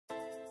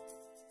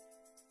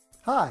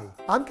Hi,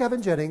 I'm Kevin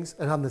Jennings,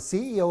 and I'm the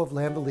CEO of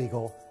Lambda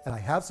Legal, and I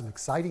have some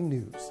exciting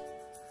news.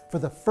 For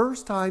the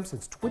first time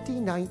since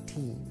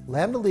 2019,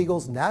 Lambda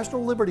Legal's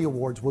National Liberty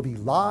Awards will be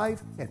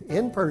live and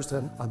in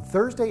person on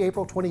Thursday,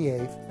 April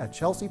 28th at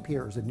Chelsea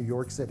Piers in New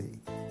York City.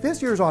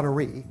 This year's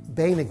honoree,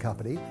 Bain &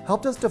 Company,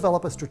 helped us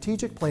develop a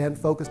strategic plan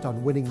focused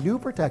on winning new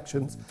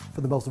protections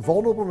for the most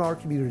vulnerable in our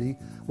community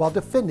while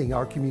defending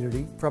our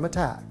community from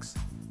attacks.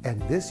 And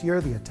this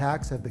year, the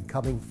attacks have been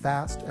coming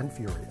fast and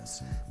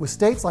furious. With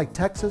states like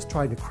Texas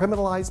trying to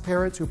criminalize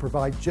parents who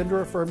provide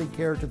gender-affirming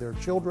care to their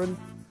children,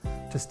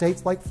 to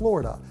states like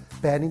Florida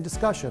banning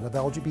discussion of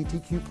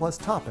LGBTQ+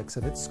 topics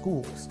in its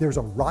schools. There's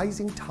a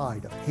rising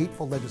tide of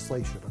hateful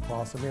legislation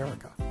across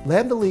America.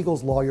 Lambda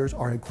Legal's lawyers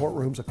are in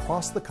courtrooms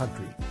across the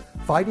country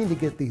fighting to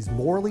get these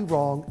morally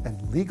wrong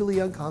and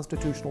legally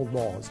unconstitutional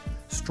laws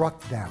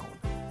struck down.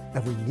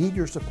 And we need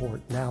your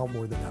support now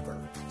more than ever.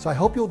 So I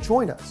hope you'll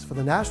join us for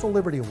the National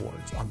Liberty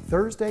Awards on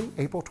Thursday,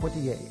 April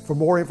 28th. For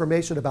more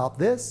information about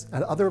this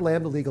and other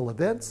Lambda Legal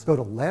events, go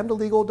to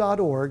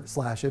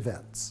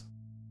lambdalegal.org/events.